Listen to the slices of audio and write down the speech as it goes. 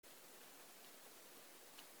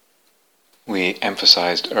we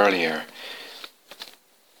emphasized earlier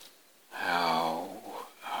how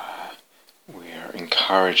we're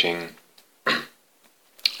encouraging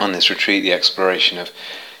on this retreat the exploration of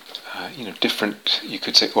different, you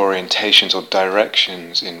could say, orientations or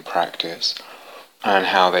directions in practice, and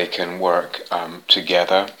how they can work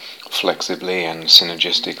together flexibly and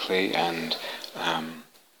synergistically, and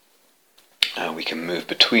we can move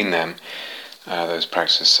between them, those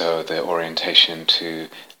practices. So the orientation to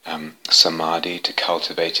samadhi, to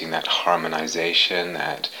cultivating that harmonization,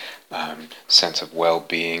 that sense of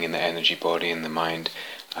well-being in the energy body and the mind,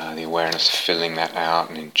 the awareness of filling that out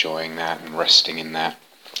and enjoying that and resting in that,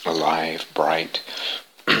 alive, bright,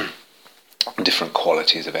 different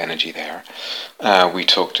qualities of energy there. We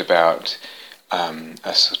talked about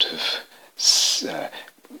a sort of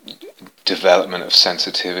development of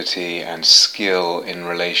sensitivity and skill in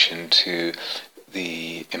relation to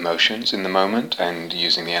the emotions in the moment, and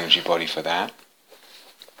using the energy body for that,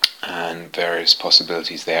 and various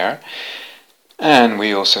possibilities there. And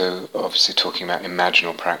we also obviously talking about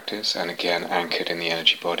imaginal practice, and again anchored in the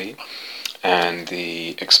energy body, and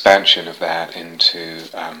the expansion of that into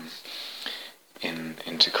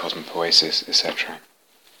cosmopoiesis, etc.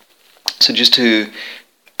 So just to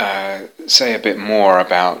say a bit more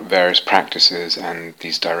about various practices and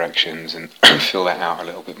these directions, and fill that out a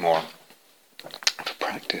little bit more for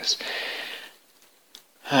practice.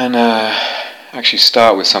 And actually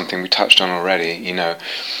start with something we touched on already.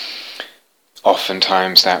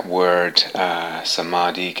 Oftentimes that word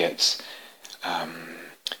samadhi gets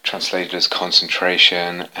translated as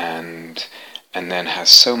concentration, and then has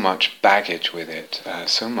so much baggage with it,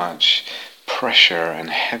 so much pressure and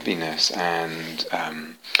heaviness and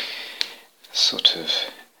sort of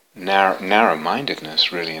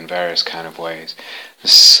narrow-mindedness, really, in various kind of ways.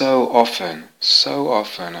 So often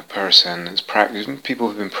a person is practicing, people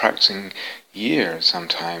who've been practicing years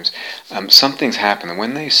sometimes, something's happened, and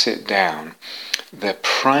when they sit down, their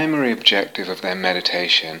primary objective of their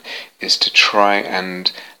meditation is to try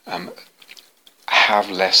and have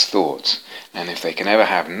less thoughts. And if they can ever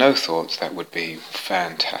have no thoughts, that would be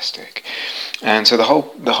fantastic. And so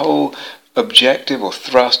the whole objective or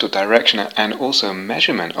thrust or direction, and also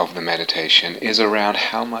measurement of the meditation, is around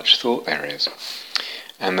how much thought there is.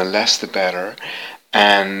 And the less the better.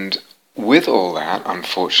 And with all that,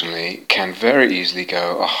 unfortunately, can very easily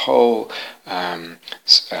go a whole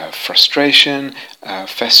frustration,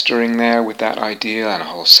 festering there with that ideal, and a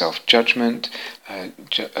whole self-judgment,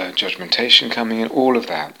 judgmentation coming in, all of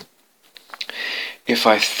that. If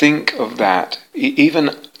I think of that, even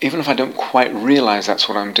if I don't quite realize that's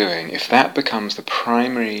what I'm doing, if that becomes the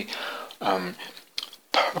primary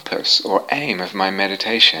purpose or aim of my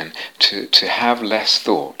meditation, to have less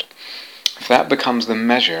thought, if that becomes the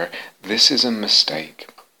measure, this is a mistake.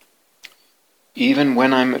 Even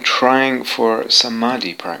when I'm trying for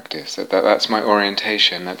samadhi practice, that's my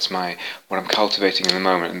orientation, that's what I'm cultivating in the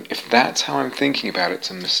moment, and if that's how I'm thinking about it,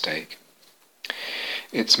 it's a mistake.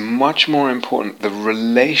 It's much more important, the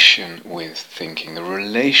relation with thinking, the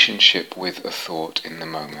relationship with a thought in the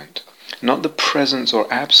moment. Not the presence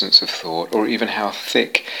or absence of thought, or even how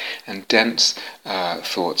thick and dense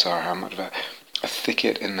thoughts are, how much of a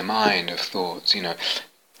thicket in the mind of thoughts,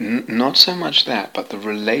 Not so much that, but the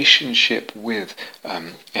relationship with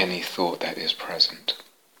any thought that is present.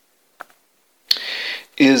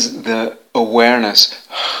 Is the awareness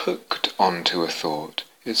hooked onto a thought?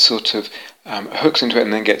 It sort of hooks into it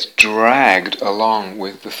and then gets dragged along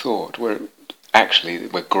with the thought. We're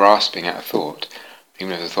grasping at a thought.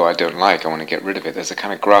 Even if it's a thought I don't like, I want to get rid of it. There's a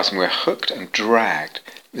kind of grasping, we're hooked and dragged.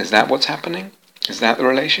 Is that what's happening? Is that the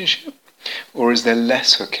relationship? Or is there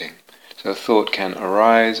less hooking? So a thought can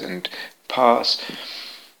arise and pass.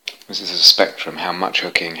 This is a spectrum, how much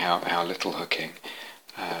hooking, how little hooking,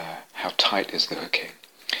 how tight is the hooking.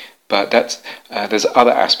 But there's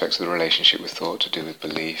other aspects of the relationship with thought to do with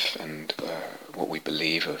belief and what we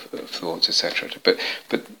believe of thoughts, etc. But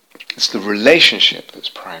it's the relationship that's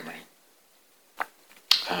primary,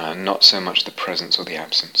 not so much the presence or the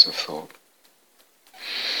absence of thought.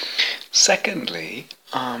 Secondly,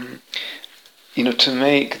 to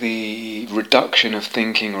make the reduction of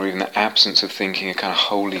thinking, or even the absence of thinking, a kind of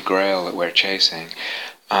holy grail that we're chasing,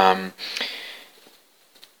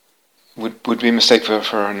 would be a mistake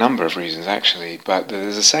for a number of reasons, actually. But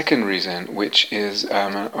there's a second reason, which is,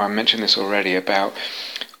 I mentioned this already, about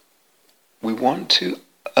we want to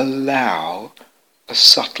allow a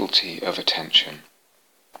subtlety of attention.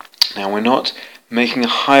 Now, we're not making a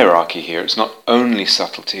hierarchy here. It's not only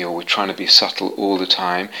subtlety, or we're trying to be subtle all the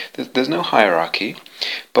time. There's no hierarchy.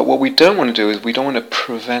 But what we don't want to do is we don't want to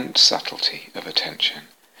prevent subtlety of attention.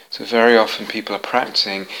 So very often people are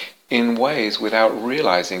practicing in ways without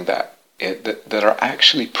realizing that that are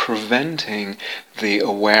actually preventing the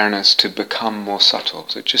awareness to become more subtle.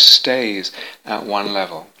 So it just stays at one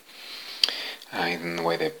level. Either in the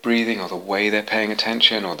way they're breathing, or the way they're paying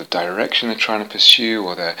attention, or the direction they're trying to pursue,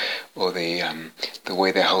 or the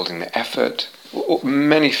way they're holding the effort, or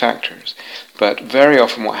many factors. But very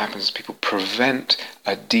often what happens is people prevent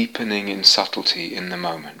a deepening in subtlety in the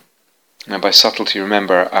moment. Now by subtlety,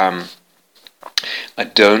 remember, I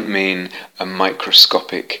don't mean a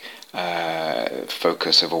microscopic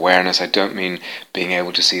focus of awareness. I don't mean being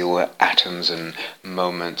able to see all the atoms and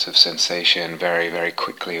moments of sensation very, very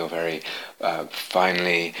quickly or very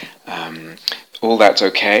finely. All that's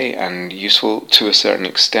okay and useful to a certain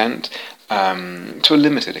extent, to a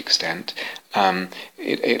limited extent.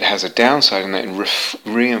 It has a downside in that it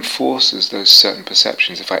reinforces those certain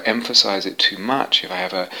perceptions. If I emphasize it too much, if I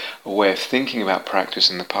have a way of thinking about practice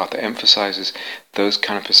in the path that emphasizes those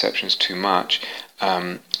kind of perceptions too much,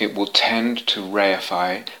 it will tend to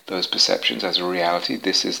reify those perceptions as a reality.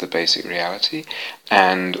 This is the basic reality,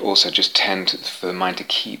 and also just tend for the mind to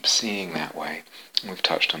keep seeing that way. We've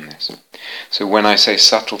touched on this. So when I say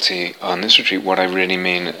subtlety on this retreat, what I really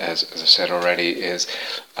mean, as I said already, is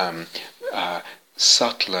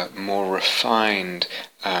subtler, more refined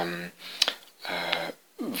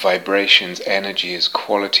vibrations, energies,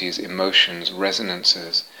 qualities, emotions,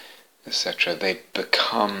 resonances, etc. They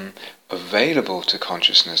become available to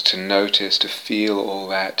consciousness to notice, to feel all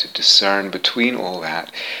that, to discern between all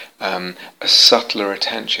that. A subtler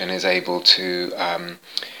attention is able to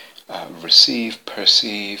receive,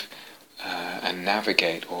 perceive, and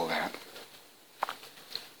navigate all that.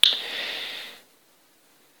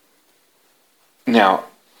 Now,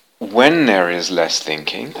 when there is less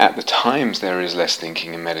thinking, at the times there is less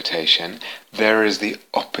thinking in meditation, there is the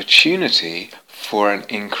opportunity for an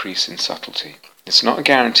increase in subtlety. It's not a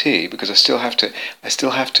guarantee, because I still have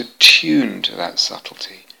to tune to that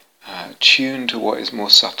subtlety, tune to what is more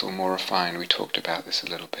subtle, more refined. We talked about this a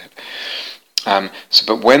little bit.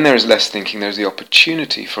 But when there is less thinking, there's the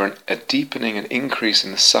opportunity for a deepening, an increase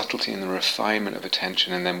in the subtlety and the refinement of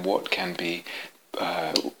attention, and then what can be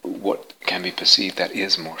perceived that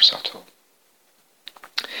is more subtle.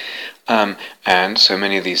 And so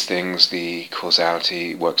many of these things, the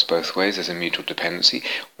causality works both ways. There's a mutual dependency.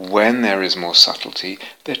 When there is more subtlety,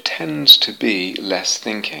 there tends to be less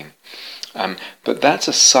thinking. But that's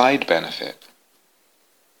a side benefit.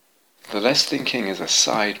 The less thinking is a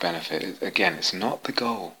side benefit. Again, it's not the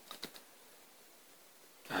goal.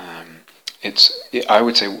 I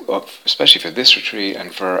would say, especially for this retreat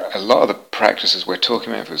and for a lot of the practices we're talking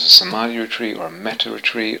about, if it was a samadhi retreat or a metta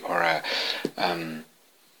retreat or a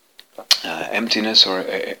emptiness or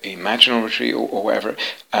a imaginal retreat or whatever,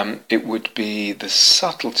 it would be the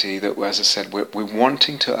subtlety that, as I said, we're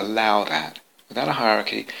wanting to allow that without a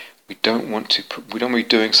hierarchy. We don't want to be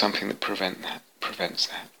doing something that prevents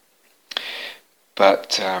that.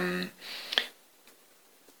 But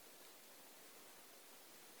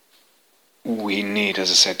we need, as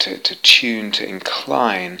I said, to tune, to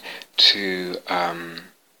incline to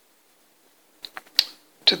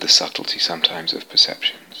the subtlety sometimes of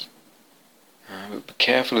perceptions. But be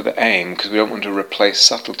careful of the aim, because we don't want to replace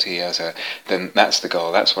subtlety then that's the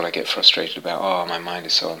goal. That's what I get frustrated about. Oh, my mind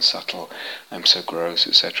is so unsubtle, I'm so gross,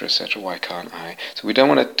 etc., etc. Why can't I? So we don't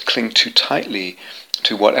want to cling too tightly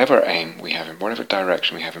to whatever aim we have, in whatever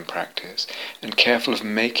direction we have in practice, and careful of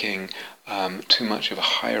making too much of a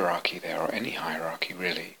hierarchy there, or any hierarchy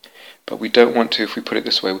really. But we don't want to, if we put it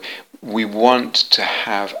this way, we want to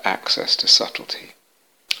have access to subtlety,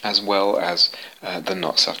 as well as the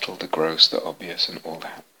not subtle, the gross, the obvious, and all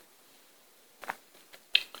that.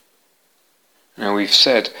 Now we've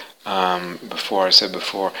said before,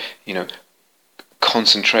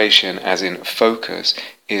 concentration, as in focus,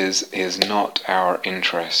 is not our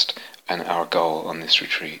interest and our goal on this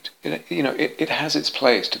retreat. It has its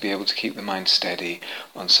place to be able to keep the mind steady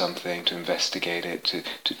on something, to investigate it,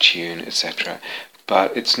 to tune, etc.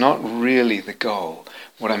 But it's not really the goal.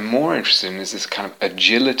 What I'm more interested in is this kind of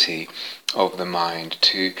agility of the mind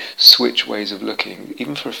to switch ways of looking,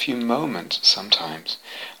 even for a few moments sometimes,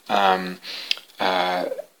 and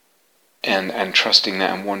trusting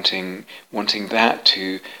that and wanting that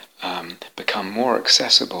to become more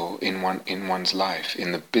accessible in one's life,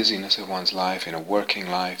 in the busyness of one's life, in a working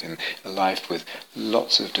life, in a life with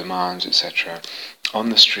lots of demands, etc., on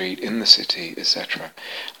the street, in the city, etc.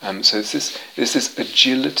 So it's this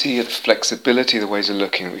agility and flexibility of the ways of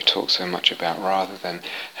looking that we talk so much about, rather than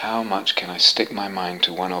how much can I stick my mind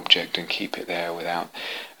to one object and keep it there with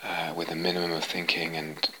a minimum of thinking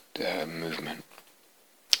and movement.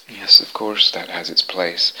 Yes, of course, that has its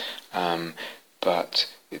place,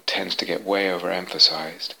 but it tends to get way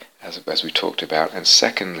overemphasized, as we talked about. And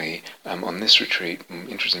secondly, on this retreat, I'm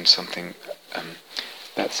interested in something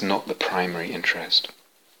that's not the primary interest.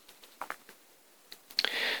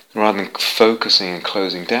 Rather than focusing and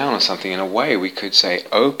closing down on something, in a way, we could say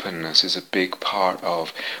openness is a big part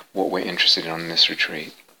of what we're interested in on this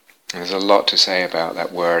retreat. And there's a lot to say about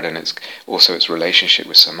that word, and it's also its relationship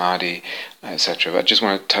with samadhi, etc. But I just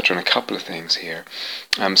want to touch on a couple of things here.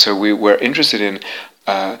 So we're interested in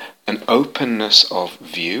an openness of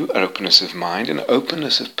view, an openness of mind, an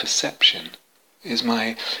openness of perception.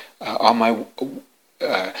 Are my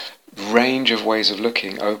range of ways of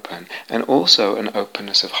looking open, and also an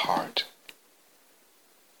openness of heart.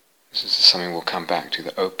 This is something we'll come back to.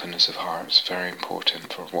 The openness of heart is very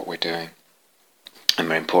important for what we're doing, and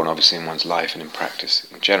very important obviously in one's life and in practice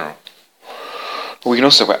in general. But we can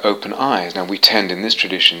also have open eyes. Now in this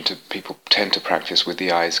tradition, people tend to practice with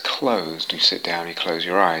the eyes closed. You sit down, you close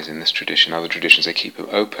your eyes in this tradition. Other traditions, they keep them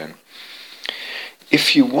open.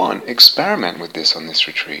 If you want, experiment with this on this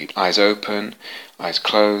retreat. Eyes open, eyes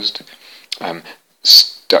closed.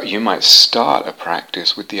 You might start a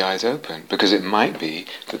practice with the eyes open, because it might be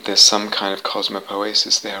that there's some kind of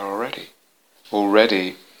cosmopoesis there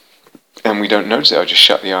already, and we don't notice it. I just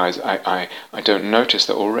shut the eyes. I don't notice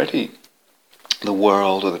that already the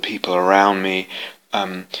world or the people around me,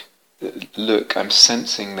 I'm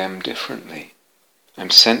sensing them differently. I'm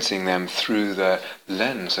sensing them through the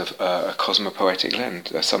lens of a cosmopoetic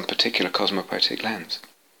lens, some particular cosmopoetic lens.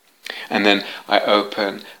 And then I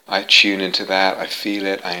open, I tune into that, I feel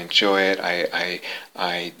it, I enjoy it,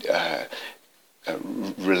 I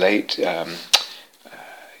relate,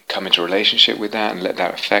 come into relationship with that and let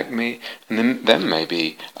that affect me. And then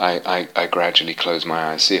maybe I gradually close my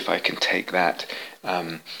eyes, see if I can take that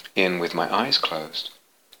in with my eyes closed.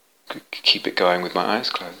 Keep it going with my eyes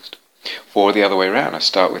closed. Or the other way around, I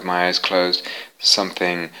start with my eyes closed,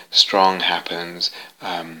 something strong happens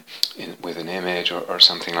with an image or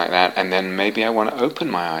something like that, and then maybe I want to open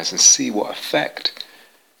my eyes and see what effect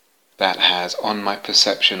that has on my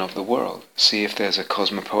perception of the world. See if there's a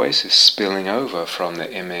cosmopoesis spilling over from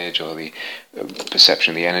the image or the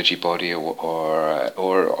perception of the energy body,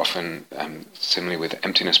 or often, similarly with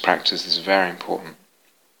emptiness practice, this is very important.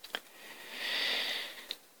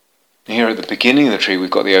 Here at the beginning of the retreat, we've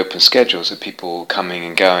got the open schedules of people coming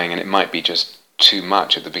and going, and it might be just too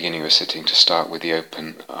much at the beginning of a sitting to start with the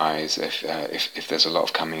open eyes if there's a lot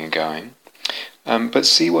of coming and going. But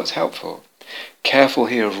see what's helpful. Careful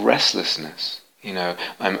here of restlessness.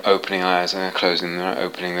 I'm opening eyes and I'm closing them, I'm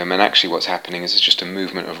opening them, and actually what's happening is it's just a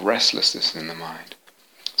movement of restlessness in the mind.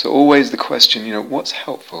 So always the question, what's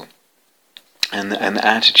helpful? And the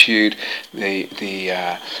attitude,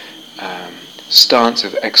 the stance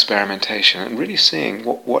of experimentation, and really seeing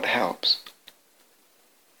what helps.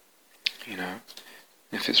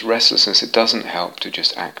 If it's restlessness, it doesn't help to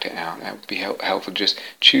just act it out. It would be helpful to just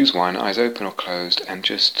choose one, eyes open or closed, and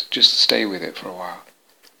just stay with it for a while.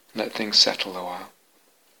 Let things settle a while.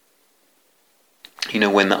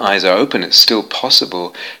 When the eyes are open, it's still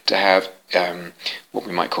possible to have what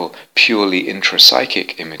we might call purely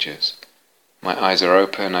intrapsychic images. My eyes are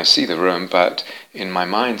open, I see the room, but in my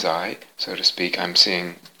mind's eye, so to speak, I'm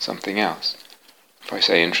seeing something else. If I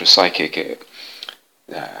say intrapsychic, it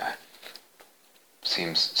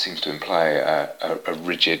seems to imply a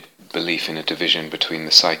rigid belief in a division between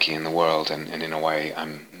the psyche and the world, and in a way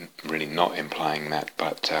I'm really not implying that,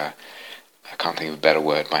 but I can't think of a better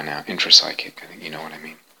word by now. Intrapsychic, I think you know what I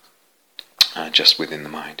mean. Just within the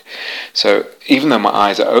mind. So even though my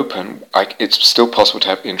eyes are open, it's still possible to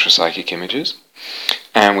have intrapsychic images,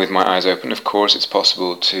 and with my eyes open, of course, it's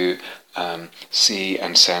possible to see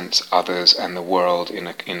and sense others and the world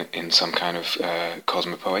in some kind of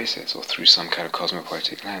cosmopoesis, or through some kind of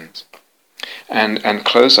cosmopoetic lens. And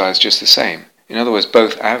closed eyes just the same. In other words,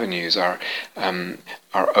 both avenues are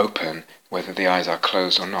open, whether the eyes are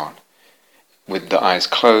closed or not. With the eyes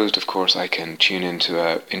closed, of course, I can tune into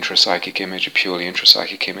an intrapsychic image, a purely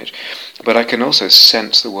intrapsychic image, but I can also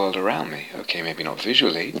sense the world around me. Okay, maybe not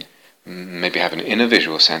visually, maybe have an inner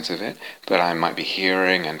visual sense of it, but I might be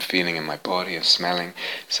hearing and feeling in my body and smelling,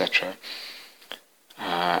 etc.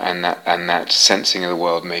 And that sensing of the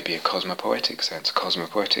world may be a cosmopoetic sense,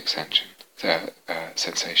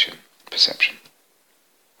 sensation, perception.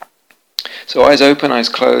 So eyes open, eyes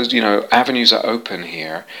closed, avenues are open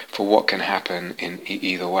here for what can happen in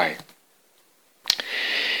either way.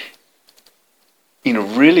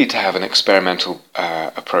 Really to have an experimental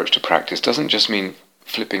approach to practice doesn't just mean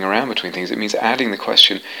flipping around between things. It means adding the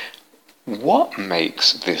question, what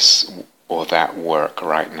makes this or that work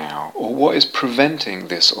right now? Or what is preventing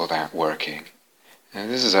this or that working? And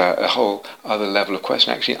this is a whole other level of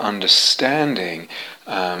question, actually understanding,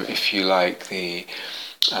 if you like, the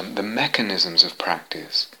mechanisms of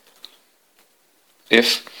practice.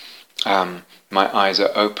 If my eyes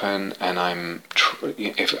are open and I'm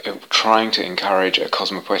trying to encourage a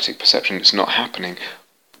cosmopoetic perception that's not happening,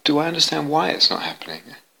 do I understand why it's not happening?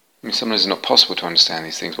 I mean, sometimes it's not possible to understand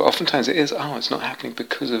these things, but oftentimes it is, it's not happening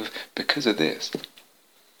because of this.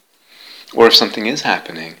 Or if something is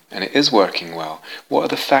happening and it is working well, what are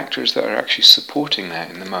the factors that are actually supporting that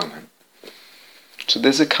in the moment? So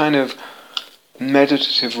there's a kind of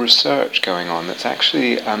meditative research going on that's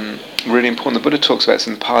actually really important. The Buddha talks about this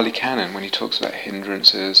in the Pali Canon when he talks about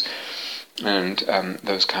hindrances and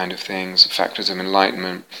those kind of things, factors of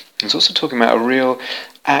enlightenment. He's also talking about a real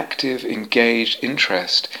active, engaged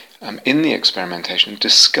interest in the experimentation,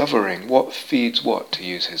 discovering what feeds what, to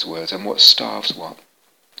use his words, and what starves what.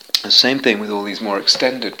 The same thing with all these more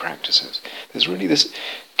extended practices. There's really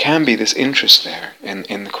can be this interest there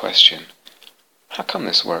in the question. How come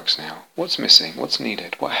this works now? What's missing? What's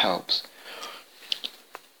needed? What helps?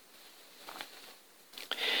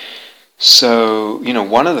 So,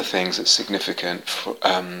 one of the things that's significant, for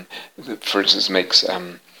instance, makes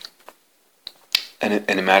an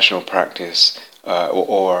imaginal practice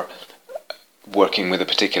or working with a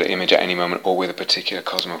particular image at any moment or with a particular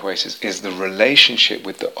cosmopoesis is the relationship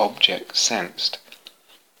with the object sensed.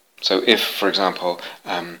 So if, for example,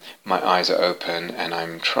 my eyes are open and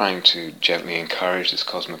I'm trying to gently encourage this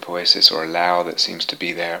cosmopoesis or allow that seems to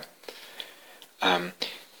be there,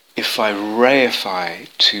 if I reify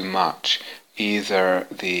too much either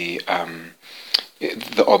the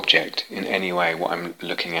object in any way, what I'm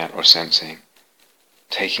looking at or sensing,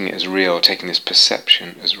 taking it as real, taking this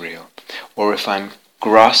perception as real, or if I'm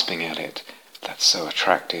grasping at it, that's so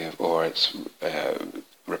attractive, or it's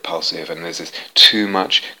repulsive, and there's this too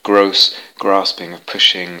much gross grasping of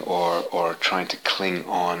pushing or trying to cling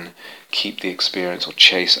on, keep the experience or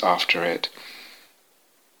chase after it.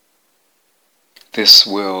 These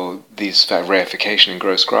reification and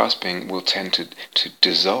gross grasping will tend to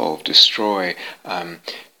dissolve, destroy,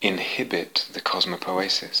 inhibit the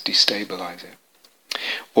cosmopoesis, destabilize it.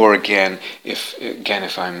 Or again,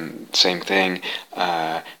 if I'm same thing,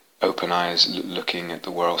 open eyes, looking at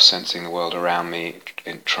the world, sensing the world around me,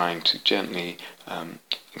 and trying to gently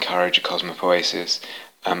encourage a cosmopoesis,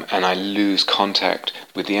 and I lose contact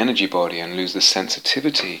with the energy body and lose the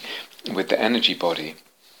sensitivity with the energy body,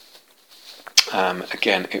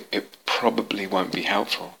 again, it probably won't be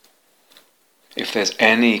helpful. If there's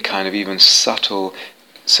any kind of even subtle,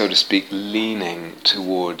 so to speak, leaning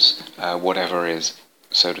towards whatever is,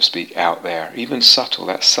 so to speak, out there, even subtle,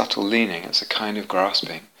 that subtle leaning, it's a kind of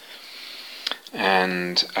grasping.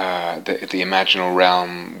 And the imaginal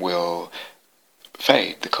realm will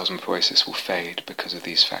fade, the cosmopoesis will fade because of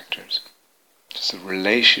these factors. Just a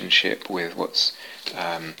relationship with what's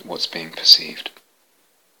being perceived.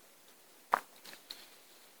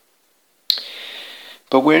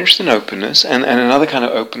 But we're interested in openness, and another kind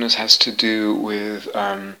of openness has to do with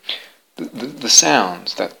the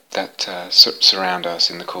sounds that surround us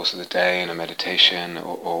in the course of the day in a meditation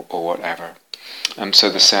or whatever. So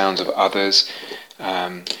the sounds of others,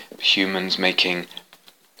 humans making,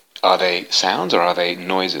 are they sounds or are they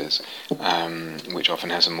noises? Which often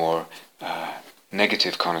has a more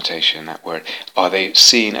negative connotation, that word. Are they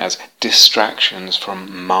seen as distractions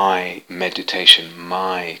from my meditation,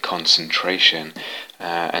 my concentration?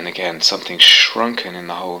 And again, something shrunken in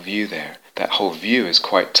the whole view there. That whole view is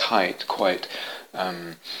quite tight, quite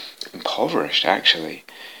impoverished, actually.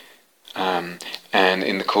 And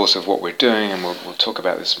in the course of what we're doing, and we'll talk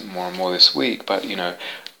about this more and more this week, but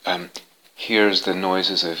here's the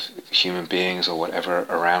noises of human beings or whatever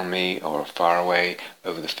around me or far away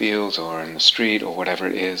over the fields or in the street or whatever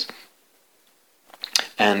it is.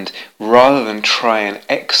 And rather than try and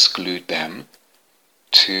exclude them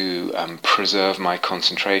to preserve my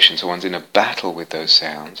concentration, so one's in a battle with those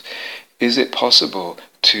sounds, is it possible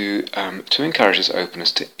to encourage this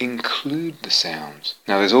openness to include the sounds?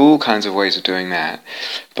 Now there's all kinds of ways of doing that,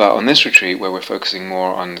 but on this retreat where we're focusing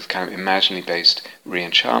more on the kind of imaginally based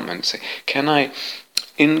re-enchantment, say, can I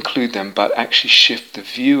include them but actually shift the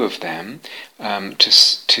view of them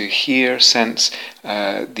to hear, sense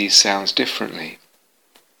these sounds differently?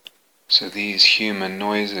 So these human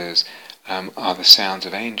noises are the sounds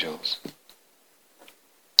of angels,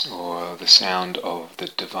 or the sound of the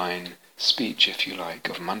divine speech, if you like,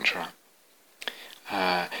 of mantra.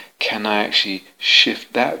 Can I actually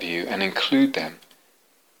shift that view and include them?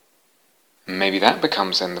 maybe that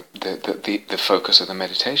becomes then the focus of the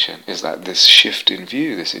meditation, is that this shift in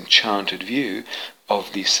view, this enchanted view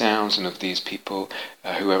of these sounds and of these people,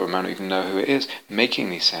 whoever might not even know who it is, making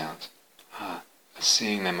these sounds.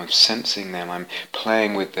 Seeing them, I'm sensing them, I'm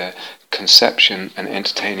playing with the conception and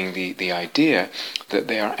entertaining the idea that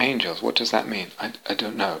they are angels. What does that mean? I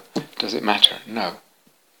don't know. Does it matter? No.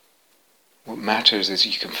 What matters is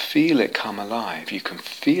you can feel it come alive, you can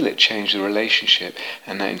feel it change the relationship,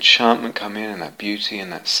 and that enchantment come in, and that beauty,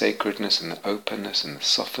 and that sacredness, and the openness, and the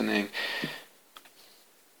softening.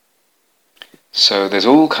 So there's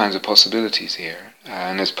all kinds of possibilities here,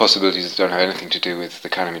 and there's possibilities that don't have anything to do with the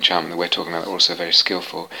kind of enchantment that we're talking about, that are also very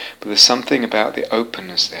skillful. But there's something about the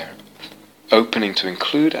openness there, opening to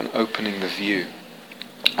include and opening the view,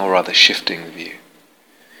 or rather shifting the view.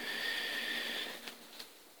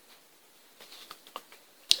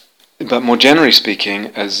 But more generally speaking,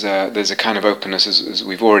 as there's a kind of openness, as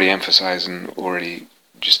we've already emphasized, and already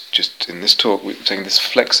just in this talk, we're saying this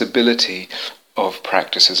flexibility of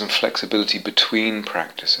practices and flexibility between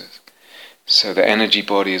practices. So the energy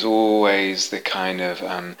body is always the kind of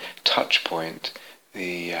touch point,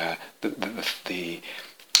 the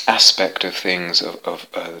aspect of things, of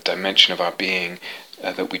the dimension of our being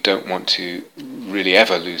that we don't want to really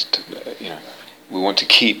ever lose. We want to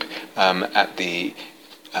keep at the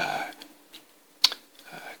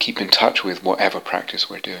keep in touch with whatever practice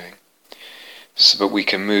we're doing. So, but we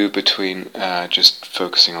can move between just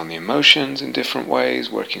focusing on the emotions in different ways,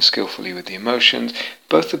 working skillfully with the emotions,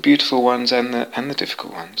 both the beautiful ones and the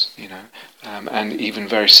difficult ones, and even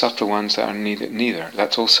very subtle ones that are neither.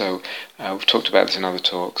 That's also, we've talked about this in other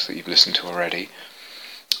talks that you've listened to already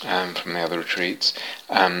from the other retreats.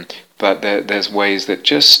 But there's ways that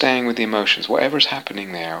just staying with the emotions, whatever's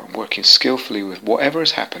happening there, working skillfully with whatever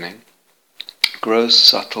is happening, gross,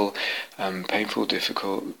 subtle, painful,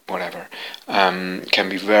 difficult, whatever, can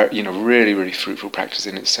be very, really, really fruitful practice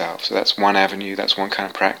in itself. So that's one avenue. That's one kind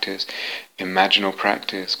of practice. Imaginal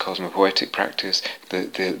practice, cosmopoetic practice,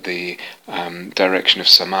 the direction of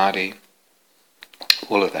samadhi,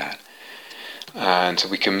 all of that. And so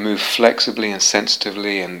we can move flexibly and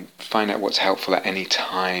sensitively and find out what's helpful at any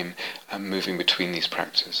time, moving between these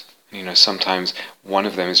practices. Sometimes one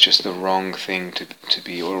of them is just the wrong thing to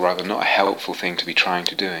be, or rather not a helpful thing to be trying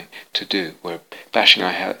to do. We're bashing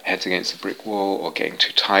our heads against the brick wall, or getting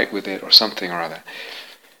too tight with it, or something or other.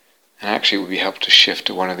 And actually it would be helpful to shift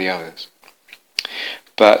to one of the others.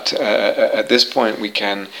 But at this point we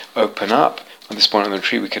can open up, on this point of the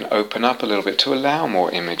retreat we can open up a little bit to allow more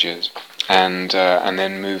images. And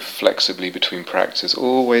then move flexibly between practices,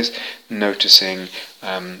 always noticing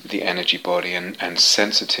the energy body and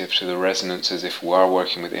sensitive to the resonances, if we are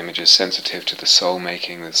working with images, sensitive to the soul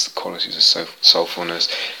making, the qualities of soulfulness,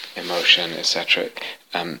 emotion, etc.,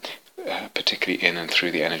 particularly in and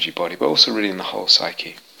through the energy body, but also really in the whole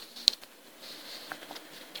psyche.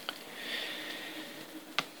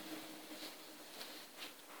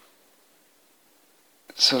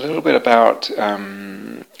 So a little bit about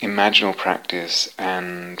imaginal practice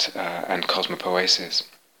and cosmopoesis.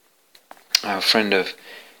 A friend of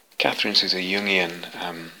Catherine's, who's a Jungian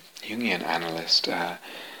analyst,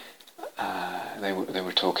 they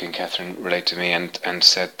were talking. Catherine relayed to me and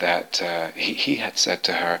said that he had said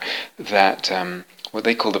to her that what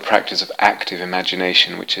they call the practice of active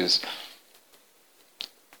imagination, which is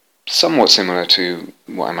somewhat similar to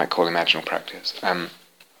what I might call imaginal practice.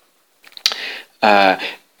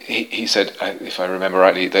 He said, if I remember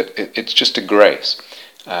rightly, that it's just a grace.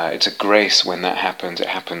 It's a grace when that happens. It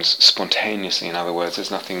happens spontaneously. In other words, there's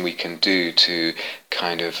nothing we can do to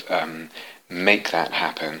kind of make that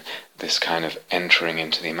happen, this kind of entering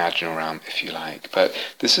into the imaginal realm, if you like. But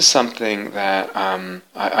this is something that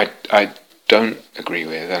I don't agree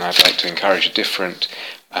with, and I'd like to encourage a different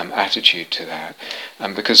attitude to that,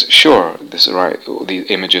 because sure, the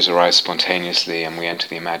images arise spontaneously, and we enter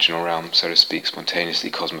the imaginal realm, so to speak, spontaneously.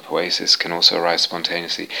 Cosmopoesis can also arise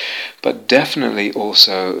spontaneously, but definitely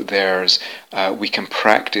also we can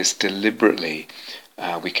practice deliberately.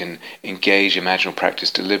 We can engage imaginal practice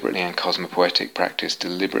deliberately and cosmopoetic practice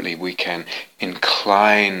deliberately. We can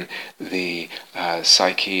incline the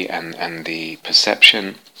psyche and the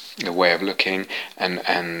perception, the way of looking,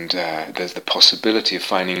 and there's the possibility of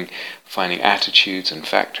finding attitudes and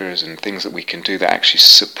factors and things that we can do that actually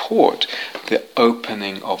support the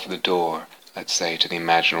opening of the door, let's say, to the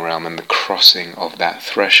imaginal realm, and the crossing of that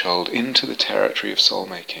threshold into the territory of soul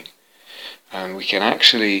making. And we can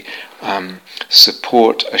actually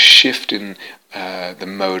support a shift in the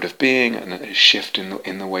mode of being and a shift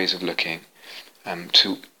in the ways of looking,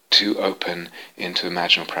 to open into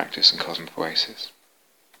imaginal practice and cosmopoesis.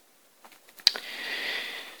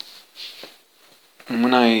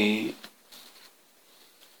 when I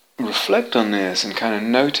reflect on this and kind of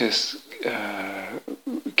notice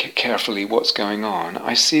carefully what's going on,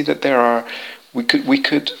 I see that we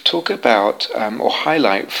could talk about or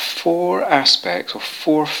highlight 4 aspects or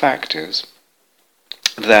 4 factors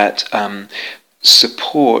that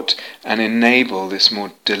support and enable this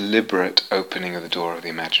more deliberate opening of the door of the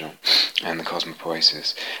imaginal and the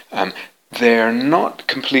cosmopoiesis. They're not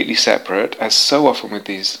completely separate, as so often with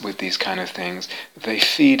these kind of things. They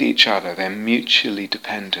feed each other. They're mutually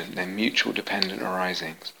dependent. They're mutual dependent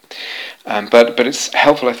arisings. But it's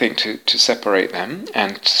helpful, I think, to separate them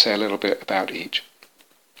and to say a little bit about each.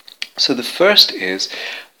 So the first is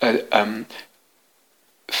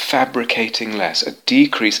fabricating less, a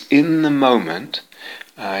decrease in the moment.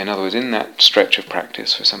 In other words, in that stretch of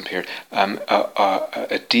practice for some period,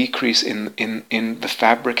 a decrease in the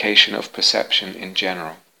fabrication of perception in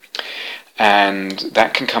general. And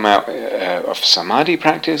that can come out of samadhi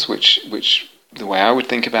practice, which the way I would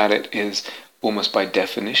think about it is almost by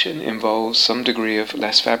definition involves some degree of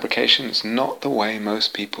less fabrication. It's not the way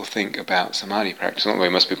most people think about samadhi practice, not the way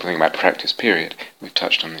most people think about practice, period. We've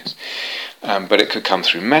touched on this. But it could come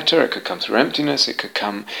through metta, it could come through emptiness, it could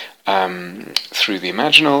come through the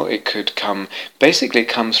imaginal, it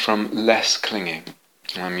comes from less clinging.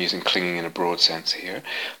 I'm using clinging in a broad sense here.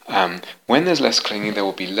 When there's less clinging, there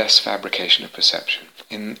will be less fabrication of perception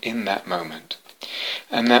in that moment.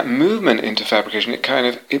 And that movement into fabrication,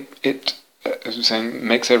 it as we're saying,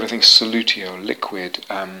 makes everything solutio, liquid.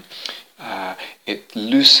 It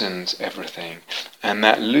loosens everything, and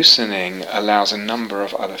that loosening allows a number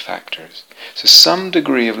of other factors. So some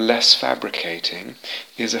degree of less fabricating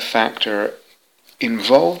is a factor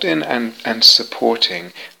involved in and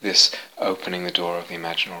supporting this opening the door of the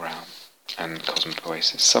imaginal realm and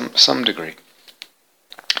cosmopoiesis, some degree.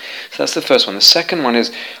 So that's the first one. The second one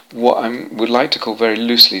is what I would like to call very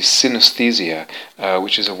loosely synesthesia,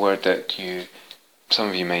 which is a word that some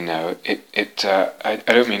of you may know. I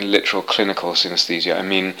don't mean literal clinical synesthesia. I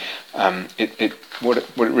mean what it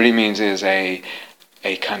really means is a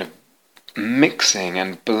kind of mixing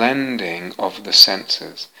and blending of the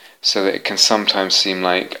senses, so that it can sometimes seem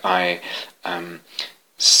like I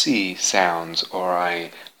see sounds, or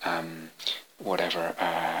I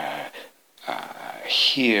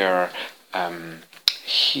hear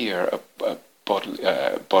a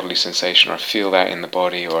bodily sensation, or feel that in the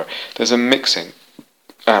body, or there's a mixing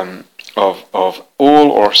of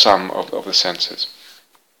all or some of the senses.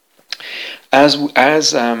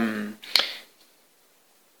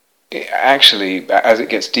 Actually, as it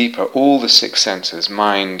gets deeper, all the 6 senses,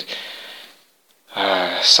 mind,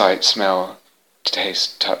 sight, smell,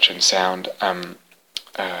 taste, touch and sound,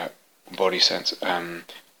 body sense,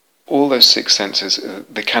 all those 6 senses,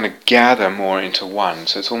 they kind of gather more into one.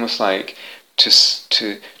 So it's almost like to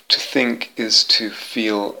think is to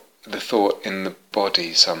feel the thought in the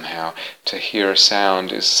body somehow. To hear a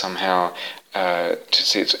sound is somehow to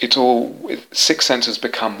see. It's all 6 senses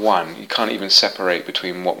become one. You can't even separate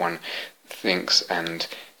between what one thinks and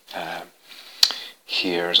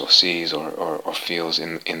hears or sees or feels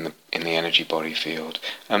in the energy body field.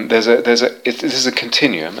 This is a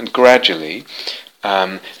continuum, and gradually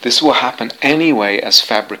this will happen anyway as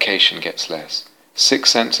fabrication gets less. 6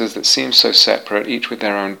 senses that seem so separate, each with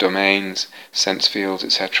their own domains, sense fields,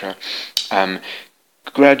 etc.,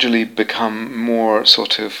 gradually become more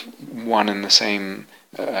sort of one and the same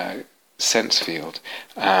sense field.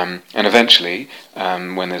 And eventually,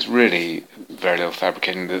 when there's really very little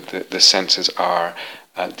fabricating, the senses are,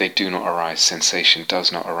 they do not arise. Sensation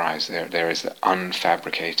does not arise. There is the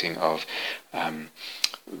unfabricating of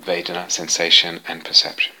Vedana, sensation, and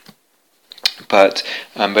perception. But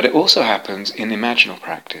it also happens in imaginal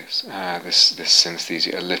practice. This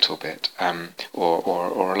synesthesia a little bit,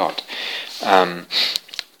 or a lot.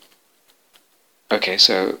 Okay,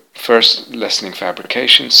 so first, lessening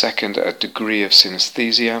fabrication. Second, a degree of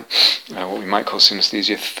synesthesia, what we might call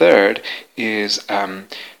synesthesia. Third is a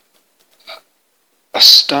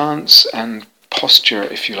stance and posture,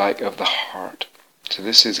 if you like, of the heart. So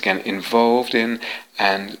this is, again, involved in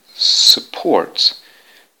and supports.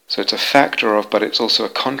 So it's a factor of, but it's also a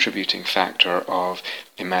contributing factor of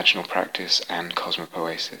imaginal practice and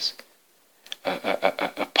cosmopoiesis.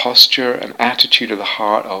 A posture, an attitude of the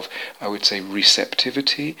heart of, I would say,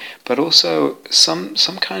 receptivity, but also some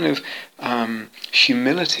kind of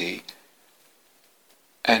humility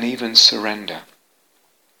and even surrender.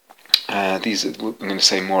 I'm going to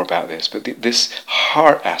say more about this, but this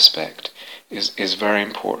heart aspect is very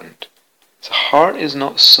important. So heart is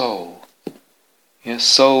not soul. Yes,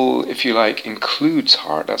 soul, if you like, includes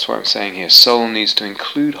heart. That's what I'm saying here. Soul needs to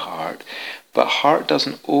include heart, But heart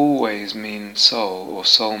doesn't always mean soul or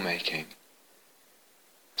soul-making.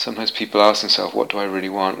 Sometimes people ask themselves, what do I really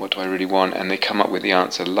want? What do I really want? And they come up with the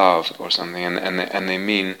answer, love or something, and they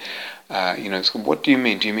mean, what do you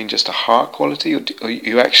mean? Do you mean just a heart quality? Or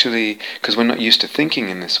you actually, because we're not used to thinking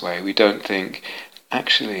in this way, we don't think,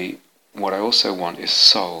 actually, what I also want is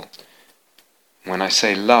soul. When I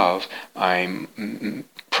say love, I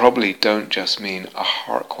probably don't just mean a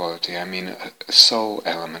heart quality, I mean a soul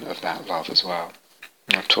element of that love as well.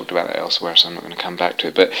 I've talked about that elsewhere, so I'm not going to come back to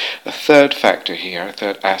it. But a third factor here, a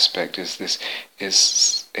third aspect is this: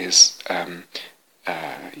 if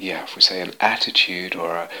we say an attitude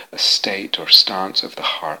or a state or stance of the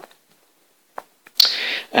heart.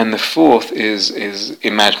 And the fourth is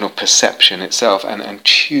imaginal perception itself, and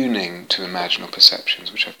tuning to imaginal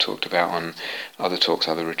perceptions, which I've talked about on other talks,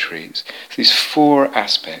 other retreats. So these four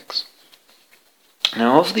aspects.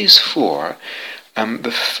 Now, of these four,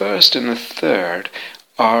 the first and the third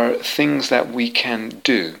are things that we can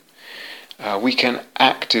do. We can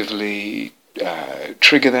actively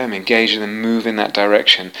trigger them, engage them, move in that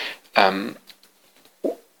direction.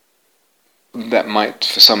 That might,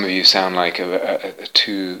 for some of you, sound like a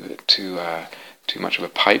too much of a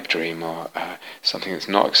pipe dream or something that's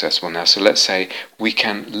not accessible now. So let's say we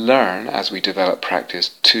can learn as we develop practice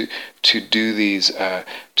to do these,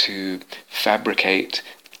 to fabricate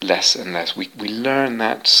less and less. We learn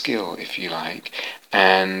that skill, if you like,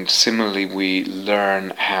 and similarly we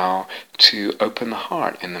learn how to open the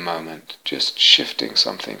heart in the moment, just shifting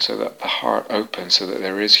something so that the heart opens, so that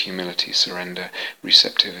there is humility, surrender,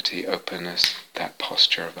 receptivity, openness, that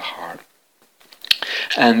posture of the heart.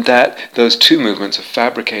 And that those two movements of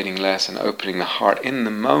fabricating less and opening the heart in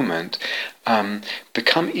the moment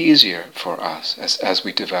become easier for us as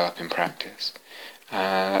we develop in practice.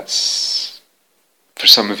 That's, for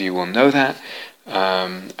some of you will know that,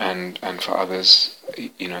 and for others,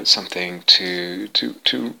 it's something to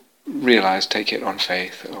realize, take it on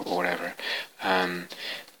faith or whatever,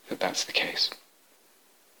 that's the case.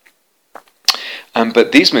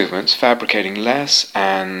 But these movements, fabricating less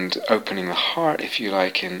and opening the heart, if you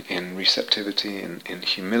like, in receptivity, in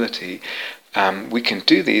humility, we can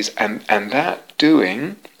do these, and that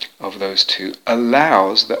doing of those two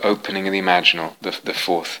allows the opening of the imaginal, the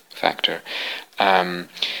fourth factor,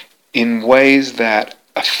 in ways that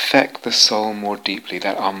affect the soul more deeply,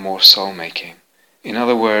 that are more soul-making. In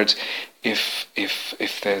other words, if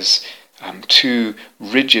there's too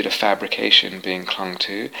rigid a fabrication being clung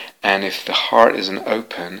to, and if the heart isn't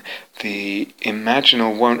open, the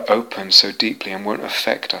imaginal won't open so deeply and won't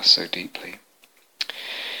affect us so deeply.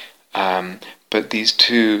 But these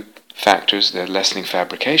two factors, the lessening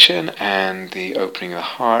fabrication and the opening of the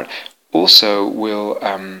heart, also will,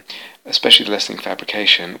 especially the lessening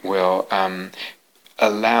fabrication, will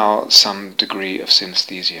allow some degree of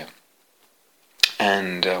synesthesia.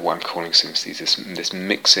 And what I'm calling synesthesia, this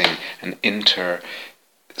mixing and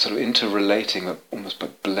interrelating, almost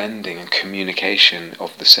but blending and communication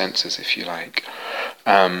of the senses, if you like.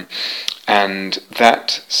 And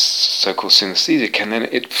that so-called synesthesia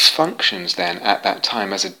it functions then at that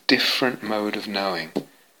time as a different mode of knowing.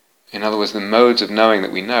 In other words, the modes of knowing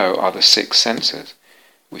that we know are the six senses.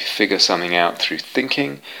 We figure something out through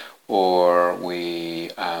thinking, or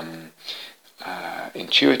we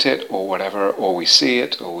intuit it, or whatever, or we see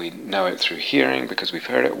it, or we know it through hearing because we've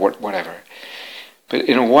heard it, whatever. But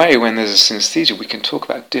in a way, when there's a synesthesia, we can talk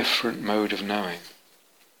about a different mode of knowing.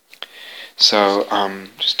 So,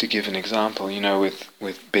 just to give an example,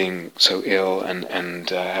 with being so ill and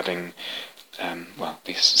having,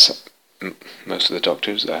 most of the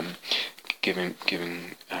doctors giving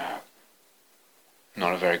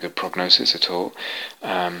not a very good prognosis at all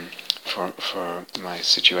for my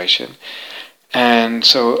situation. And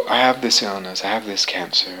so I have this illness, I have this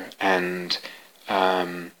cancer, and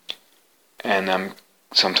I'm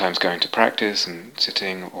sometimes going to practice and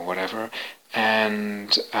sitting or whatever,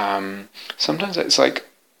 and sometimes it's like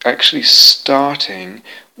actually starting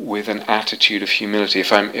with an attitude of humility.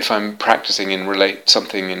 If I'm practicing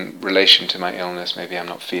something in relation to my illness, maybe I'm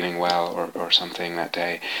not feeling well or something that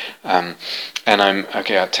day, and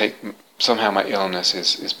I'll take, somehow my illness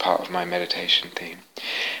is part of my meditation theme,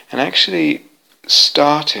 and actually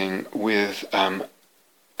starting with a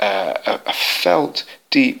felt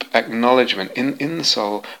deep acknowledgement in the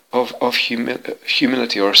soul of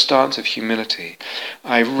humility, or a stance of humility.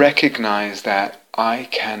 I recognize that I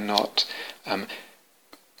cannot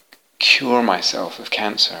cure myself of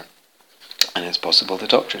cancer, and it's possible the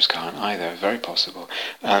doctors can't either, very possible.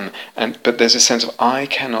 But there's a sense of I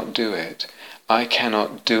cannot do it. I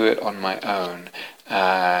cannot do it on my own.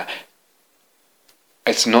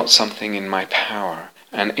 it's not something in my power.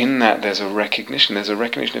 And in that there's a recognition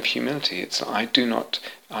of humility. It's I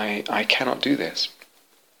cannot do this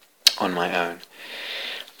on my own.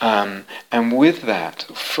 And with that,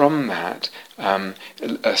 from that,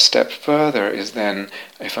 a step further is then,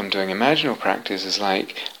 if I'm doing imaginal practice, is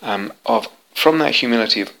like from that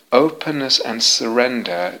humility of openness and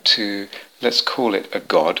surrender to, let's call it a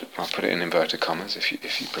God. I'll put it in inverted commas if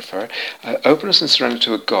you prefer. Openness and surrender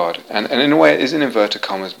to a God, and in a way it is in inverted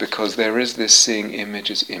commas because there is this seeing image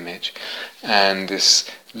as image, and this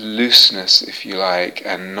looseness, if you like,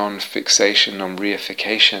 and non-fixation,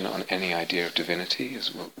 non-reification on any idea of divinity,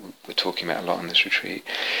 as we're talking about a lot on this retreat.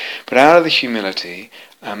 But out of the humility,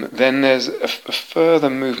 then there's a further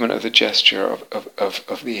movement of the gesture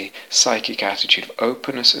of the psychic attitude of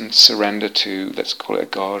openness and surrender to, let's call it a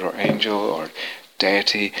God or angel or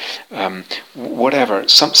deity, whatever,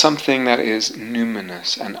 something that is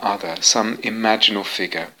numinous and other, some imaginal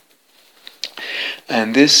figure.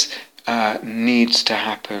 And this needs to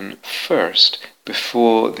happen first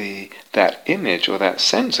before that image or that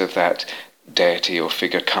sense of that deity or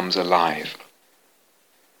figure comes alive.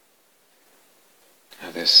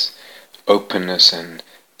 Now, this openness and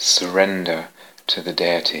surrender to the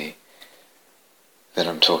deity that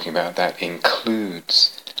I'm talking about, that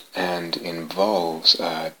includes and involves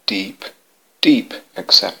a deep, deep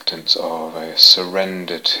acceptance of a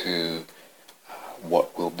surrender to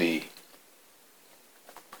what will be.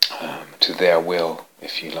 To their will,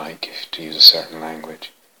 if you like, to use a certain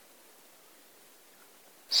language.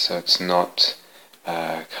 So it's not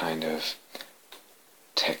a kind of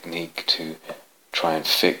technique to try and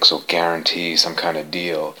fix or guarantee some kind of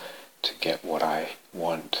deal to get what I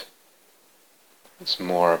want. It's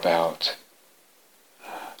more about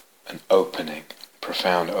an opening,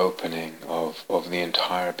 profound opening of the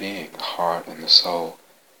entire being, the heart and the soul,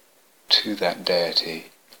 to that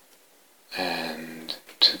deity and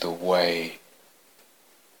to the way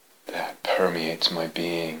that permeates my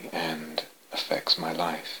being and affects my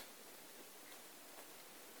life,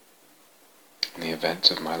 and the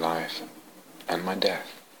events of my life and my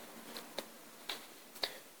death.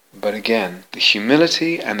 But again, the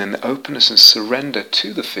humility and then the openness and surrender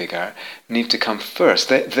to the figure need to come first.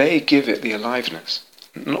 They give it the aliveness.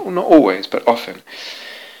 Not always, but often.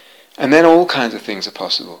 And then all kinds of things are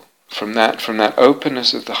possible. From that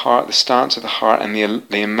openness of the heart, the stance of the heart, and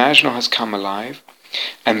the imaginal has come alive,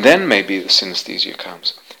 and then maybe the synesthesia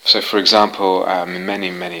comes. So, for example,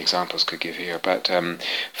 many examples could give here, but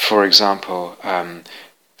for example,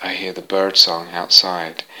 I hear the bird song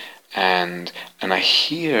outside, and I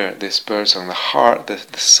hear this bird song. The heart, the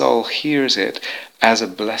soul hears it as a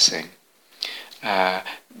blessing.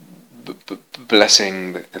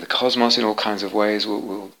 Blessing the cosmos in all kinds of ways.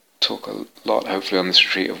 We'll talk a lot, hopefully, on this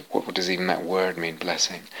retreat of what does even that word mean,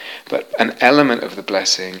 blessing. But an element of the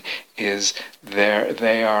blessing is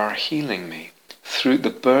they are healing me. Through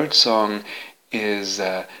the bird song is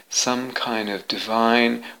some kind of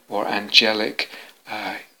divine or angelic,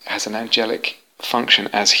 has an angelic function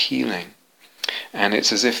as healing. And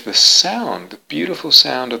it's as if the sound, the beautiful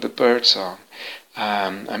sound of the bird song,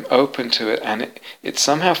 I'm open to it, and it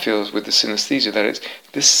somehow feels with the synesthesia that it's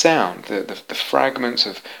this sound, the fragments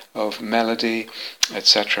of melody,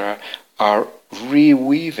 etc., are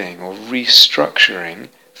reweaving or restructuring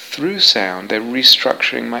through sound. They're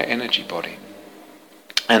restructuring my energy body,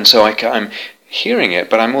 and so I'm hearing it,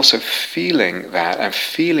 but I'm also feeling that. I'm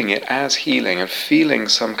feeling it as healing. I'm feeling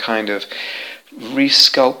some kind of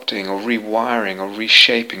resculpting or rewiring or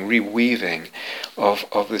reshaping, reweaving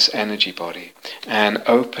of this energy body, and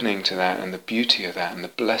opening to that, and the beauty of that, and the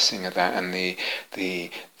blessing of that, and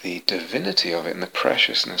the divinity of it, and the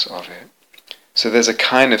preciousness of it. So there's a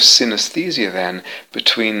kind of synesthesia then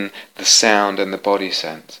between the sound and the body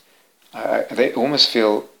sense. They almost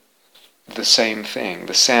feel the same thing.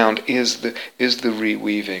 The sound is the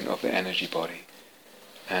reweaving of the energy body,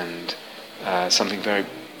 and something very,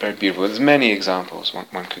 very beautiful. There's many examples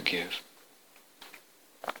one could give.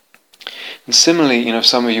 And similarly,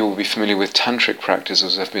 some of you will be familiar with tantric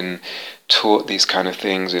practices. Have been taught these kind of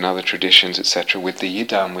things in other traditions, etc., with the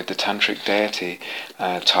yidam, with the tantric deity,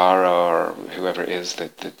 Tara or whoever it is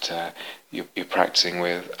that you're practicing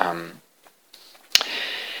with. But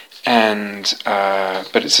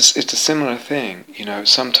it's a similar thing.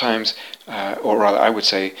 Sometimes, or rather, I would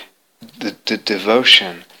say, the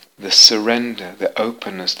devotion, the surrender, the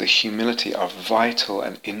openness, the humility are vital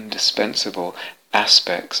and indispensable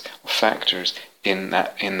aspects or factors in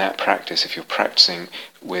that practice if you're practicing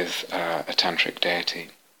with a tantric deity.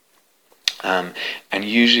 And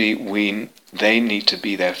usually they need to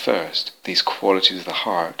be there first. These qualities of the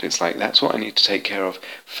heart. It's like, that's what I need to take care of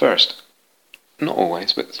first. Not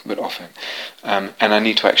always, but often. And I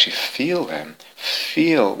need to actually feel them.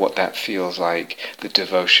 Feel what that feels like, the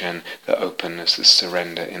devotion, the openness, the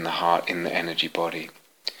surrender in the heart, in the energy body.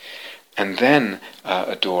 And then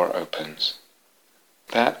a door opens.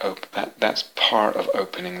 That's part of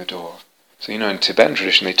opening the door. So, in Tibetan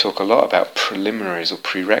tradition they talk a lot about preliminaries or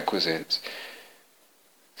prerequisites.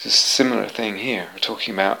 It's a similar thing here. We're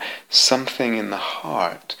talking about something in the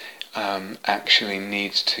heart actually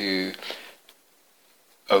needs to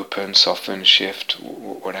open, soften, shift,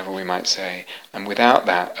 whatever we might say. And without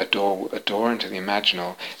that, a door into the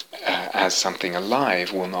imaginal as something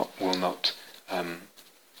alive will not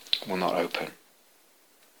open.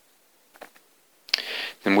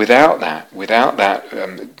 And without that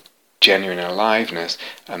genuine aliveness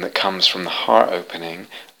that comes from the heart opening,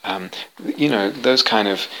 those kind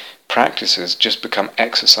of practices just become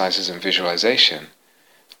exercises in visualization,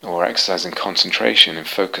 or exercise in concentration and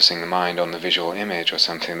focusing the mind on the visual image or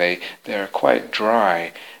something. They're quite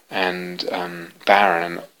dry and barren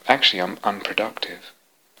and actually unproductive.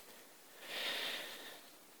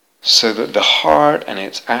 So that the heart and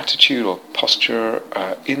its attitude or posture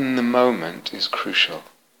in the moment is crucial.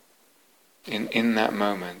 In that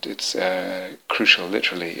moment, it's crucial.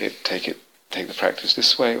 Literally, take the practice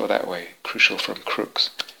this way or that way. Crucial from cross.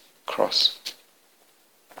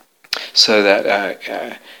 So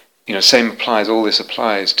that same applies. All this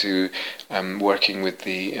applies to working with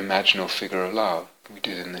the imaginal figure of love. We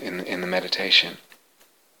did in the meditation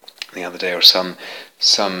the other day, or some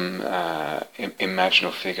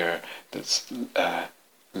imaginal figure that's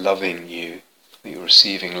loving you, that you're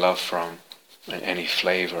receiving love from, any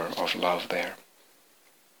flavor of love there,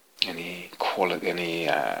 any quality, any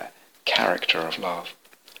character of love.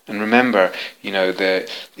 And remember,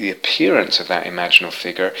 the appearance of that imaginal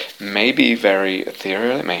figure may be very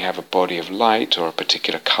ethereal. It may have a body of light, or a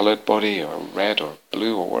particular coloured body, or red or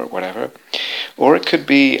blue or whatever. Or it could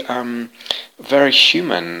be very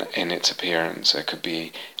human in its appearance. It could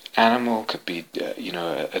be animal, could be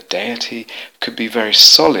a deity, could be very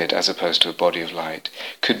solid as opposed to a body of light.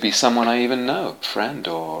 Could be someone I even know, friend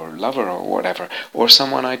or lover or whatever, or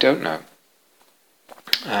someone I don't know,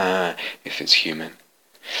 if it's human.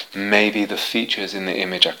 Maybe the features in the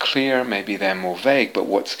image are clear, maybe they're more vague, but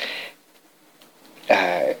what's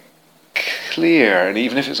clear, and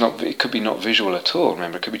even if it could be not visual at all,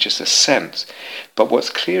 remember, it could be just a sense, but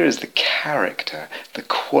what's clear is the character, the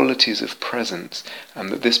qualities of presence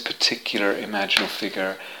that this particular imaginal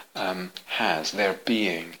figure has, their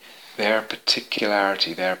being, their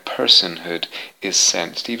particularity, their personhood is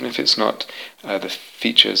sensed, even if it's not, the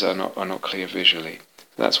features are not clear visually.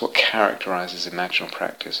 That's what characterizes imaginal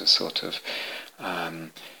practice, a sort of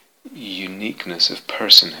uniqueness of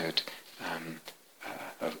personhood,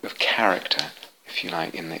 of character, if you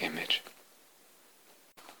like, in the image.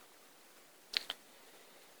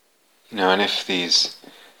 And if these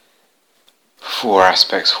four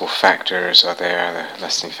aspects, four factors are there, the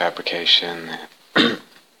lessening fabrication, what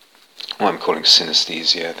I'm calling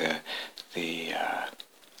synesthesia, the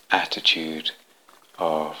attitude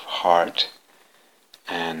of heart,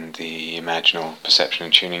 and the imaginal perception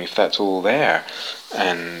and tuning, if that's all there,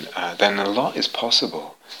 and then a lot is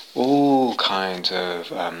possible. All kinds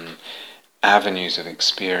of avenues of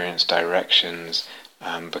experience, directions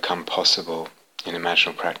become possible in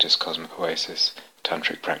imaginal practice, cosmic oasis,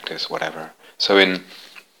 tantric practice, whatever. So in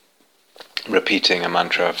repeating a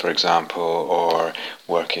mantra, for example, or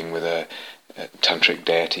working with a tantric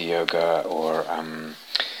deity yoga, or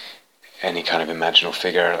any kind of imaginal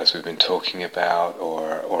figure, as we've been talking about,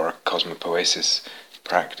 or a cosmic oasis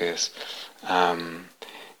practice,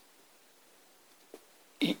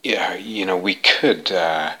 we could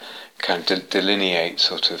kind of delineate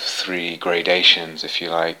sort of three gradations, if you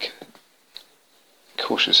like.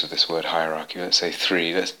 Cautious of this word hierarchy, let's say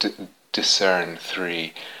three. Let's discern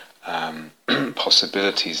three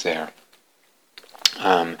possibilities there.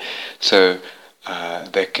 So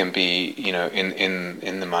there can be,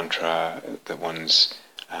 in the mantra that one's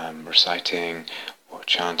reciting or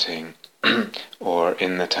chanting, or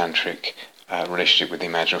in the tantric relationship with the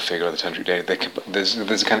imaginal figure or the tantric deity,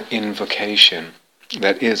 there's a kind of invocation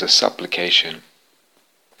that is a supplication.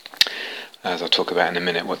 As I'll talk about in a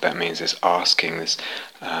minute, what that means is asking this,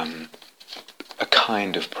 a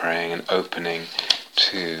kind of praying and opening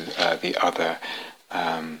to the other,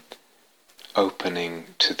 opening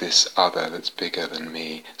to this other that's bigger than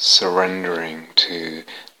me, surrendering to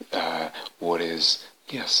what is,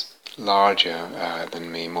 yes, larger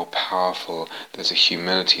than me, more powerful. There's a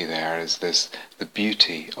humility there. There's the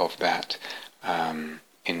beauty of that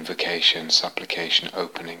invocation, supplication,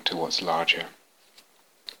 opening to what's larger.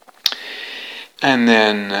 And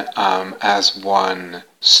then as one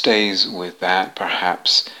stays with that,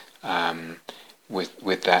 perhaps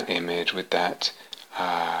with that image, with that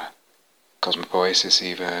cosmopoiesis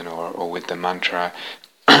even, or with the mantra,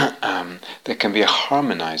 there can be a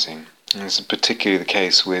harmonizing. And this is particularly the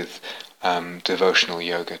case with devotional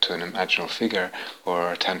yoga to an imaginal figure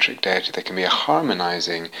or a tantric deity. There can be a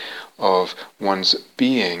harmonizing of one's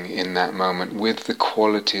being in that moment with the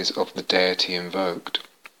qualities of the deity invoked.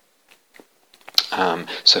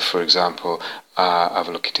 So, for example,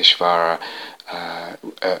 Avalokiteshvara,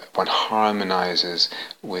 one harmonizes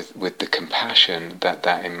with the compassion that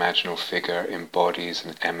imaginal figure embodies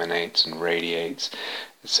and emanates and radiates,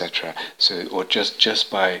 etc. So, or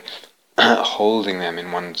just by holding them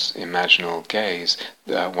in one's imaginal gaze,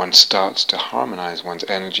 one starts to harmonize. One's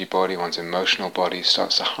energy body, one's emotional body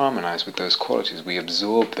starts to harmonize with those qualities. We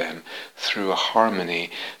absorb them through a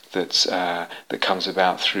harmony that comes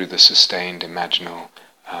about through the sustained imaginal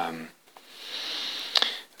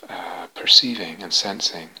perceiving and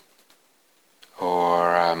sensing.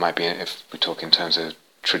 Or might be, if we talk in terms of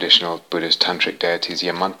traditional Buddhist tantric deities,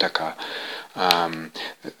 Yamantaka,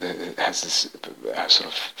 it has this sort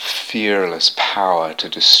of fearless power to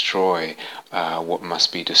destroy what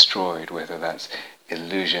must be destroyed, whether that's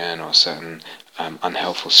illusion or certain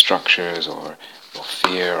unhelpful structures or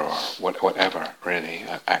fear or whatever, really.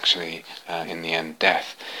 Actually, in the end,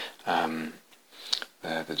 death,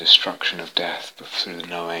 the destruction of death through the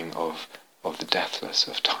knowing of the deathless,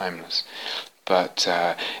 of timeless. But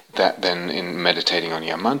that then, in meditating on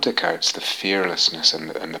Yamantaka, it's the fearlessness and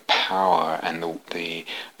the power and the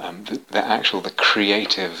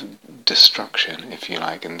creative destruction, if you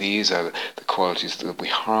like. And these are the qualities that we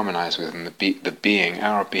harmonize with, and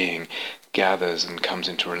our being, gathers and comes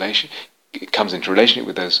into relationship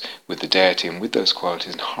with the deity and with those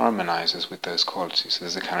qualities, and harmonizes with those qualities. So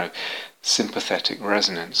there's a kind of sympathetic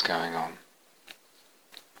resonance going on.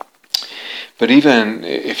 But even,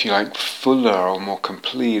 if you like, fuller or more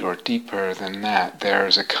complete or deeper than that,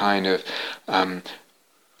 there's a kind of a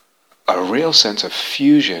real sense of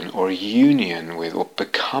fusion or union with, or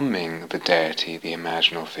becoming the deity, the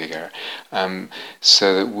imaginal figure,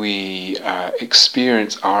 so that we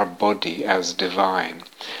experience our body as divine,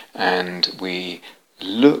 and we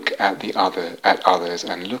look at others,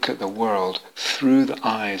 and look at the world through the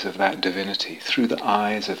eyes of that divinity, through the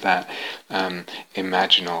eyes of that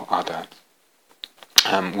imaginal other.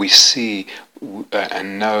 We see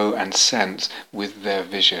and know and sense with their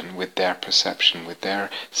vision, with their perception, with their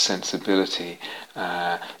sensibility,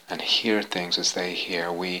 and hear things as they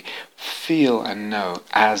hear. We feel and know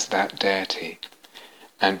as that deity.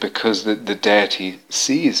 And because the deity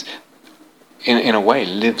sees, in a way,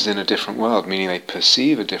 lives in a different world, meaning they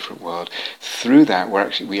perceive a different world, through that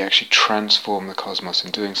we actually transform the cosmos. In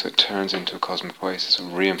doing so, it turns into a cosmopoiesis,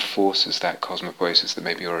 and reinforces that cosmopoiesis that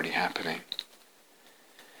may be already happening.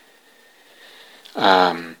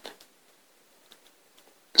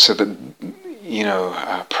 So that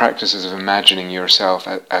practices of imagining yourself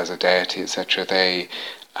as a deity, etc.,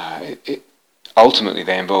 ultimately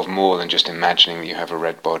they involve more than just imagining that you have a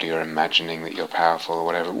red body or imagining that you're powerful or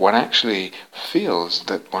whatever. One actually feels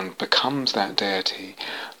that one becomes that deity.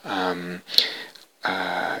 One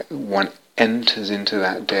enters into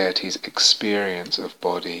that deity's experience of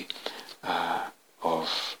body,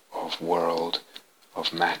 of world,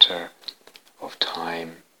 of matter, of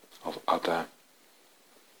time, of other,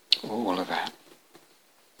 all of that.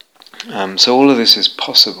 So all of this is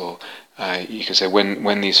possible. You could say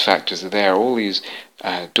when these factors are there, all these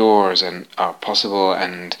doors are possible,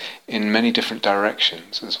 and in many different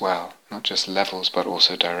directions as well, not just levels but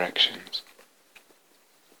also directions.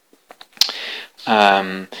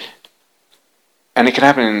 And it can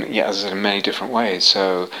happen in, as I said, in many different ways.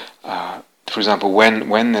 So, for example,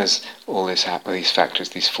 when there's all these factors,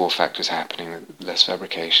 these four factors happening: less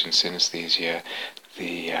fabrication, synesthesia,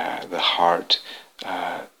 the heart,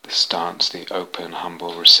 the stance, the open,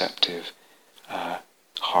 humble, receptive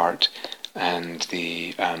heart, and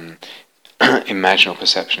the imaginal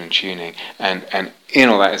perception and tuning, and in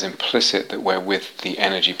all that is implicit that we're with the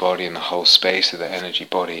energy body and the whole space of the energy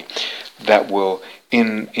body, that will,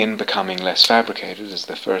 in becoming less fabricated, as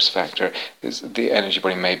the first factor, is the energy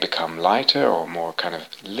body may become lighter or more kind of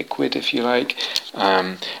liquid, if you like,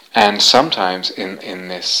 and sometimes in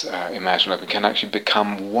this imaginal life, it can actually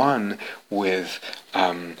become one with,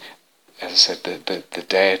 as I said, the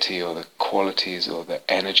deity or the qualities or the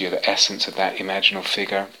energy or the essence of that imaginal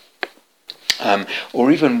figure.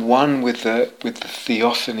 or even one with the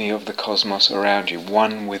theophany of the cosmos around you,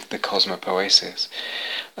 one with the cosmopoesis.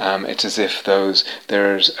 It's as if there's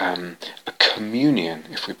a communion,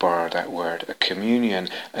 if we borrow that word, a communion,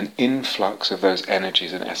 an influx of those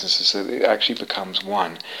energies and essences, so that it actually becomes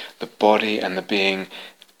one. The body and the being,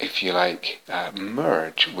 if you like,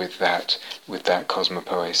 merge with that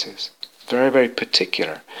cosmopoesis. Very, very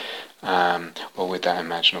particular, or with that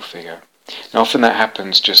imaginal figure. And often that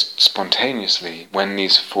happens just spontaneously when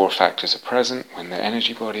these four factors are present, when the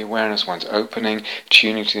energy, body, awareness, one's opening,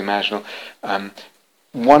 tuning to the imaginal.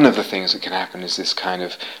 One of the things that can happen is this kind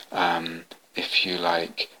of, if you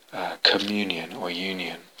like, communion or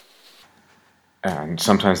union. And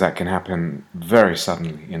sometimes that can happen very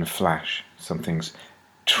suddenly, in a flash. Something's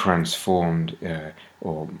transformed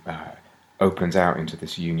or opens out into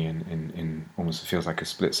this union in almost, it feels like a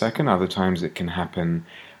split second. Other times it can happen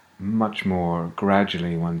much more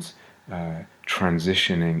gradually, once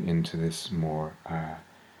transitioning into this more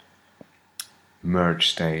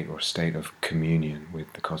merged state or state of communion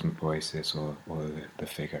with the cosmopoesis or the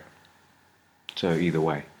figure. So either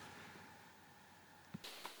way.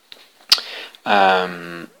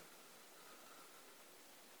 And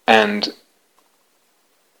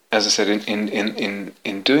as I said, in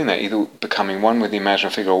doing that, either becoming one with the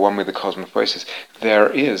imaginal figure or one with the cosmopoesis, there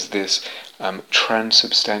is this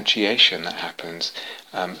transubstantiation that happens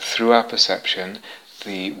through our perception.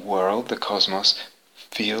 The world, the cosmos,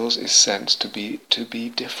 is sensed to be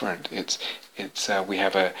different. We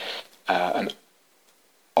have an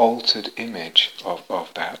altered image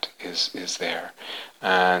of that is there.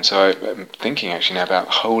 And so I'm thinking actually now about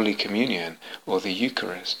Holy Communion or the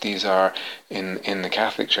Eucharist. These are, in the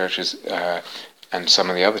Catholic churches and some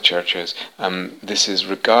of the other churches, this is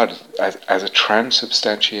regarded as a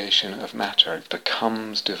transubstantiation of matter. It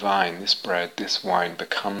becomes divine. This bread, this wine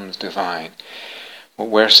becomes divine. What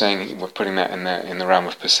we're saying, we're putting that in the realm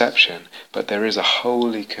of perception, but there is a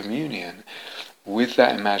Holy Communion with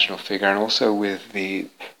that imaginal figure, and also with the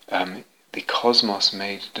cosmos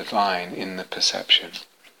made divine in the perception,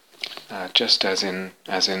 just as in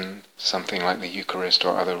something like the Eucharist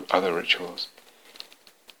or other rituals.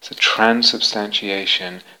 It's a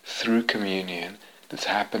transubstantiation through communion that's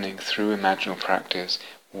happening through imaginal practice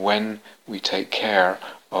when we take care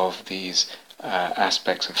of these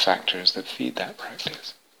aspects and factors that feed that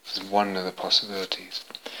practice. This is one of the possibilities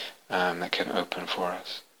that can open for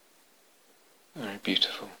us. Very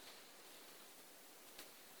beautiful.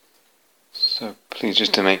 So please,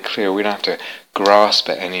 just to make clear, we don't have to grasp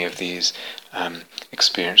at any of these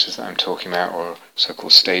experiences that I'm talking about, or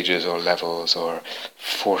so-called stages or levels, or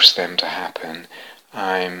force them to happen.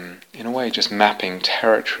 I'm, in a way, just mapping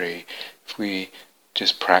territory. If we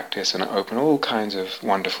just practice and open, all kinds of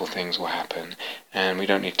wonderful things will happen, and we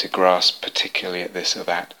don't need to grasp particularly at this or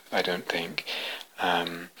that, I don't think.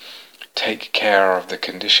 Take care of the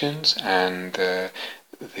conditions, and the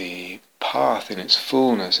path in its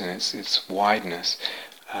fullness and its wideness,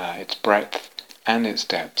 its breadth and its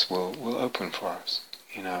depth will open for us.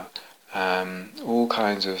 All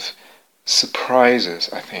kinds of surprises,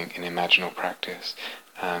 I think, in imaginal practice.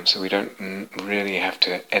 So we don't really have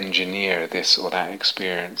to engineer this or that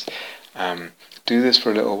experience. Do this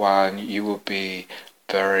for a little while, and you will be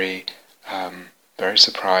very, very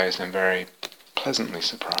surprised, and very pleasantly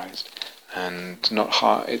surprised. And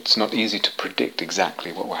it's not easy to predict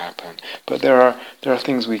exactly what will happen, but there are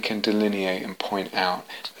things we can delineate and point out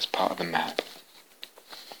as part of the map.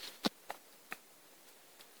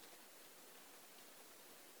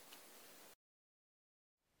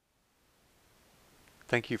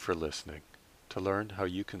 Thank you for listening. To learn how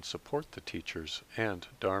you can support the teachers and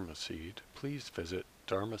Dharma Seed, please visit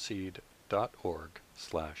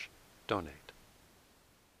dharmaseed.org/donate.